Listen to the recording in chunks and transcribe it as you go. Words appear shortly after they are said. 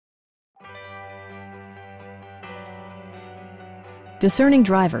Discerning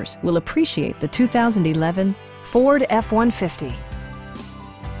drivers will appreciate the 2011 Ford F-150.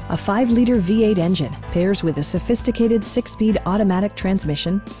 A 5-liter V8 engine pairs with a sophisticated 6-speed automatic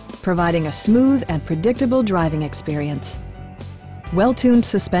transmission, providing a smooth and predictable driving experience. Well-tuned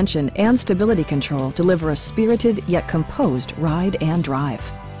suspension and stability control deliver a spirited yet composed ride and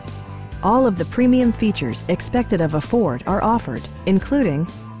drive. All of the premium features expected of a Ford are offered, including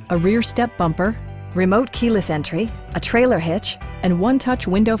a rear step bumper, remote keyless entry, a trailer hitch, and one-touch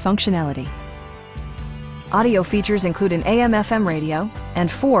window functionality. Audio features include an AM/FM radio and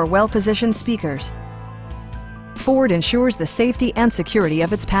 4 well-positioned speakers. Ford ensures the safety and security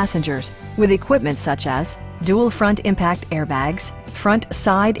of its passengers with equipment such as dual front impact airbags, front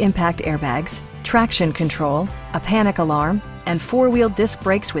side impact airbags, traction control, a panic alarm, and 4-wheel disc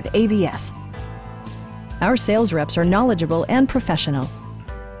brakes with ABS. Our sales reps are knowledgeable and professional.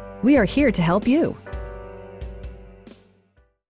 We are here to help you.